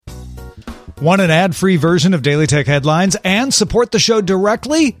Want an ad-free version of Daily Tech Headlines and support the show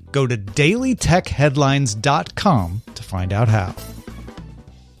directly? Go to dailytechheadlines.com to find out how.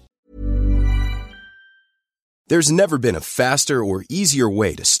 There's never been a faster or easier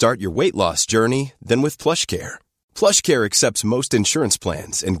way to start your weight loss journey than with PlushCare. PlushCare accepts most insurance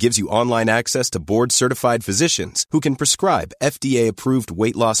plans and gives you online access to board-certified physicians who can prescribe FDA-approved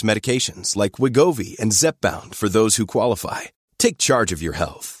weight loss medications like Wegovy and Zepbound for those who qualify. Take charge of your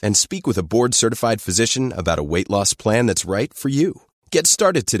health and speak with a board-certified physician about a weight loss plan that's right for you. Get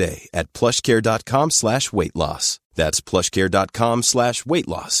started today at plushcare.com/weight loss. That's plushcare.com/weight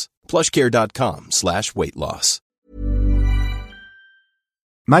loss. plushcare.com/weight loss.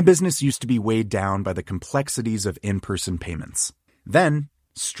 My business used to be weighed down by the complexities of in-person payments. Then,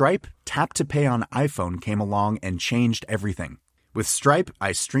 Stripe Tap to Pay on iPhone came along and changed everything. With Stripe,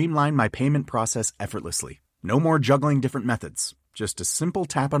 I streamlined my payment process effortlessly. No more juggling different methods. Just a simple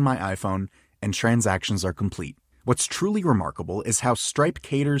tap on my iPhone and transactions are complete. What's truly remarkable is how Stripe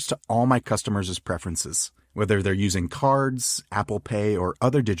caters to all my customers' preferences. Whether they're using cards, Apple Pay, or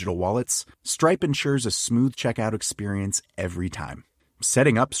other digital wallets, Stripe ensures a smooth checkout experience every time.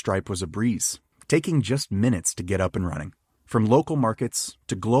 Setting up Stripe was a breeze, taking just minutes to get up and running. From local markets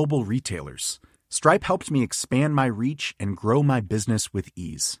to global retailers, Stripe helped me expand my reach and grow my business with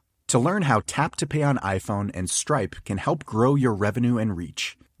ease. To learn how Tap to Pay on iPhone and Stripe can help grow your revenue and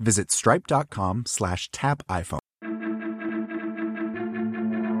reach, visit stripe.com/tapiphone.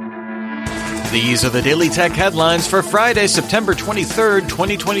 These are the Daily Tech Headlines for Friday, September 23rd,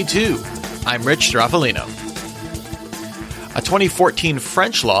 2022. I'm Rich Straffolino. A 2014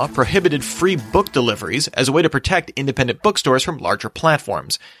 French law prohibited free book deliveries as a way to protect independent bookstores from larger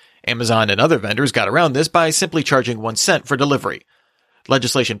platforms. Amazon and other vendors got around this by simply charging 1 cent for delivery.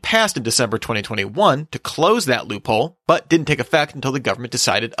 Legislation passed in December 2021 to close that loophole, but didn't take effect until the government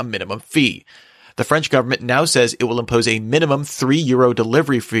decided a minimum fee. The French government now says it will impose a minimum €3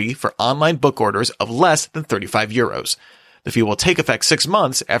 delivery fee for online book orders of less than €35. The fee will take effect 6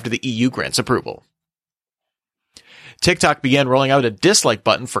 months after the EU grants approval. TikTok began rolling out a dislike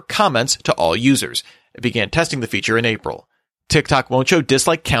button for comments to all users. It began testing the feature in April. TikTok won't show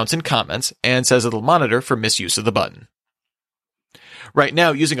dislike counts in comments and says it'll monitor for misuse of the button. Right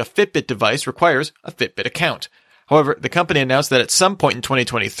now, using a Fitbit device requires a Fitbit account. However, the company announced that at some point in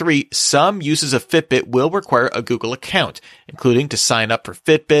 2023, some uses of Fitbit will require a Google account, including to sign up for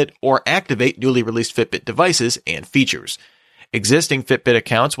Fitbit or activate newly released Fitbit devices and features. Existing Fitbit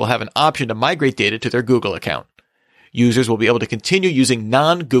accounts will have an option to migrate data to their Google account. Users will be able to continue using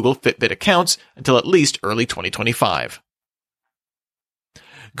non-Google Fitbit accounts until at least early 2025.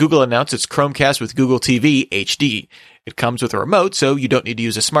 Google announced its Chromecast with Google TV HD. It comes with a remote, so you don't need to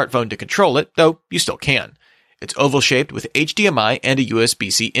use a smartphone to control it, though you still can. It's oval-shaped with HDMI and a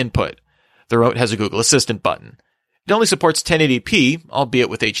USB-C input. The remote has a Google Assistant button. It only supports 1080p, albeit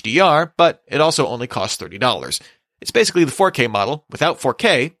with HDR, but it also only costs $30. It's basically the 4K model without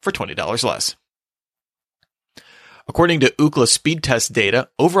 4K for $20 less. According to Ookla speed test data,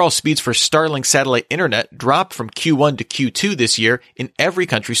 overall speeds for Starlink satellite internet dropped from Q1 to Q2 this year in every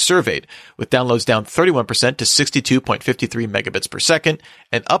country surveyed, with downloads down 31% to 62.53 megabits per second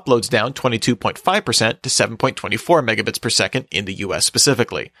and uploads down 22.5% to 7.24 megabits per second in the US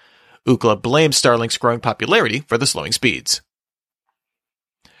specifically. Ookla blames Starlink's growing popularity for the slowing speeds.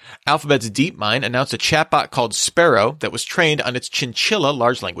 Alphabet's DeepMind announced a chatbot called Sparrow that was trained on its Chinchilla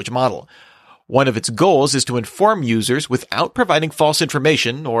large language model. One of its goals is to inform users without providing false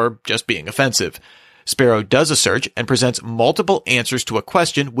information or just being offensive. Sparrow does a search and presents multiple answers to a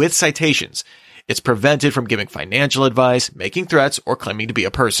question with citations. It's prevented from giving financial advice, making threats, or claiming to be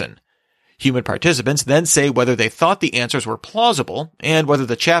a person. Human participants then say whether they thought the answers were plausible and whether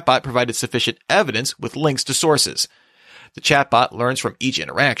the chatbot provided sufficient evidence with links to sources. The chatbot learns from each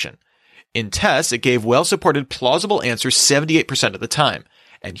interaction. In tests, it gave well-supported plausible answers 78% of the time,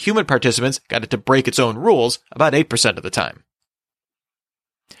 and human participants got it to break its own rules about 8% of the time.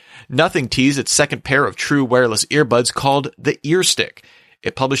 Nothing teased its second pair of true wireless earbuds called the Earstick.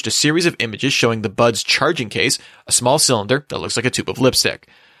 It published a series of images showing the Buds charging case, a small cylinder that looks like a tube of lipstick.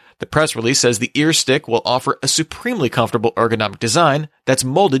 The press release says the Earstick will offer a supremely comfortable ergonomic design that's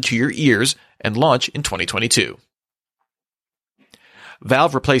molded to your ears and launch in 2022.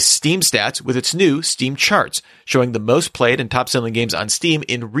 Valve replaced Steam Stats with its new Steam Charts, showing the most played and top-selling games on Steam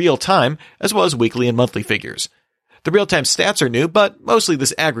in real time, as well as weekly and monthly figures. The real-time stats are new, but mostly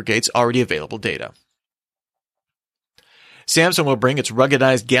this aggregates already available data. Samsung will bring its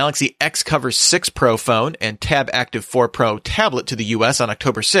ruggedized Galaxy X Cover 6 Pro phone and Tab Active 4 Pro tablet to the US on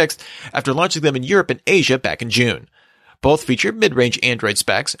October 6th after launching them in Europe and Asia back in June. Both feature mid-range Android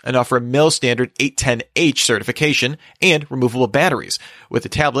specs and offer a mil-standard 810H certification and removable batteries, with the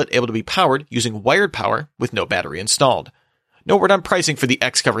tablet able to be powered using wired power with no battery installed. No word on pricing for the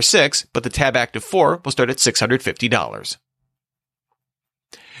Xcover 6, but the Tab Active 4 will start at $650.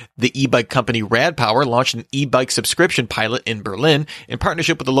 The e-bike company RadPower launched an e-bike subscription pilot in Berlin in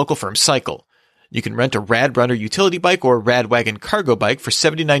partnership with the local firm Cycle. You can rent a RadRunner utility bike or RadWagon cargo bike for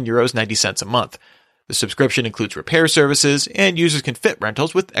 €79.90 a month. The subscription includes repair services, and users can fit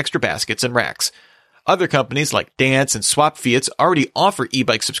rentals with extra baskets and racks. Other companies like Dance and Swap Fiats already offer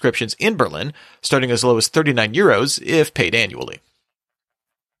e-bike subscriptions in Berlin, starting as low as €39 if paid annually.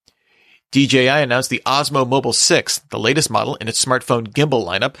 DJI announced the Osmo Mobile 6, the latest model in its smartphone gimbal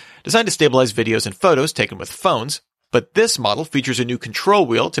lineup, designed to stabilize videos and photos taken with phones, but this model features a new control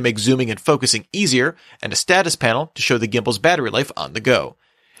wheel to make zooming and focusing easier, and a status panel to show the gimbal's battery life on the go.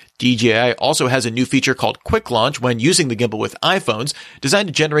 DJI also has a new feature called Quick Launch when using the gimbal with iPhones, designed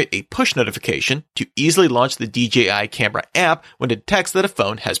to generate a push notification to easily launch the DJI Camera app when it detects that a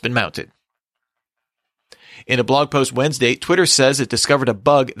phone has been mounted. In a blog post Wednesday, Twitter says it discovered a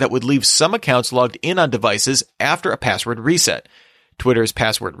bug that would leave some accounts logged in on devices after a password reset. Twitter's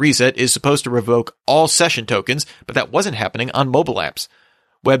password reset is supposed to revoke all session tokens, but that wasn't happening on mobile apps.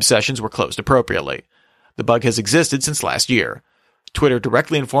 Web sessions were closed appropriately. The bug has existed since last year. Twitter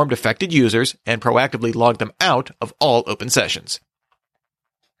directly informed affected users and proactively logged them out of all open sessions.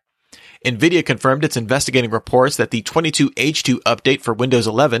 NVIDIA confirmed it's investigating reports that the 22H2 update for Windows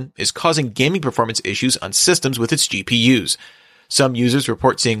 11 is causing gaming performance issues on systems with its GPUs. Some users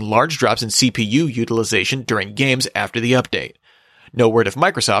report seeing large drops in CPU utilization during games after the update. No word if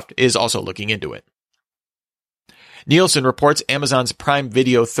Microsoft is also looking into it. Nielsen reports Amazon's Prime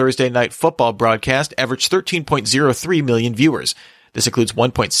Video Thursday Night Football broadcast averaged 13.03 million viewers. This includes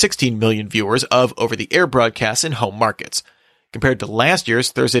 1.16 million viewers of over-the-air broadcasts in home markets. Compared to last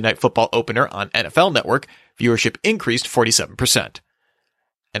year's Thursday Night Football opener on NFL Network, viewership increased 47%.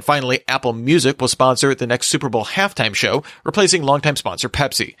 And finally, Apple Music will sponsor the next Super Bowl halftime show, replacing longtime sponsor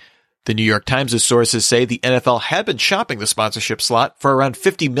Pepsi. The New York Times' sources say the NFL had been shopping the sponsorship slot for around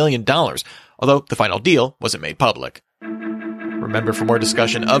 $50 million, although the final deal wasn't made public. Remember, for more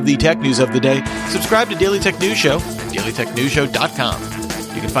discussion of the tech news of the day, subscribe to Daily Tech News Show at dailytechnewsshow.com.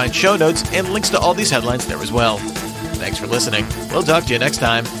 You can find show notes and links to all these headlines there as well. Thanks for listening. We'll talk to you next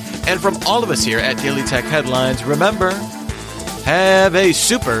time. And from all of us here at Daily Tech Headlines, remember, have a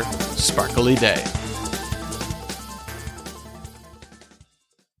super sparkly day.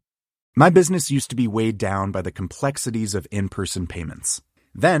 My business used to be weighed down by the complexities of in-person payments.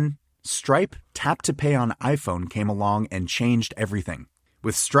 Then, Stripe Tap to Pay on iPhone came along and changed everything.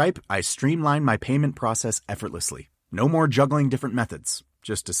 With Stripe, I streamlined my payment process effortlessly. No more juggling different methods.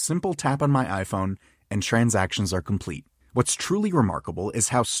 Just a simple tap on my iPhone and transactions are complete. What's truly remarkable is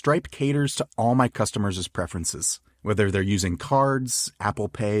how Stripe caters to all my customers' preferences. Whether they're using cards, Apple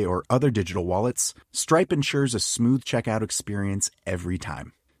Pay, or other digital wallets, Stripe ensures a smooth checkout experience every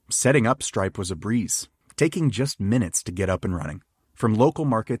time. Setting up Stripe was a breeze, taking just minutes to get up and running. From local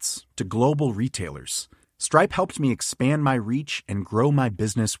markets to global retailers, Stripe helped me expand my reach and grow my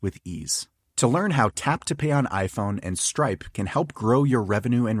business with ease. To learn how Tap to Pay on iPhone and Stripe can help grow your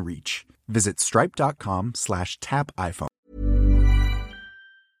revenue and reach, visit stripe.com/tapiphone.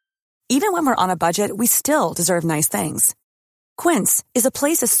 Even when we're on a budget, we still deserve nice things. Quince is a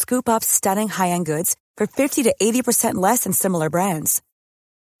place to scoop up stunning high-end goods for 50 to 80% less than similar brands.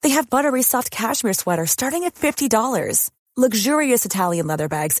 They have buttery soft cashmere sweaters starting at $50, luxurious Italian leather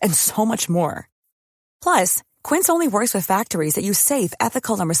bags, and so much more. Plus, Quince only works with factories that use safe,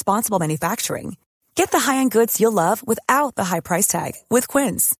 ethical, and responsible manufacturing. Get the high-end goods you'll love without the high price tag with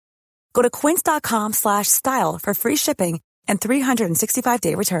Quince. Go to quince.com/style for free shipping and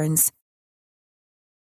 365-day returns.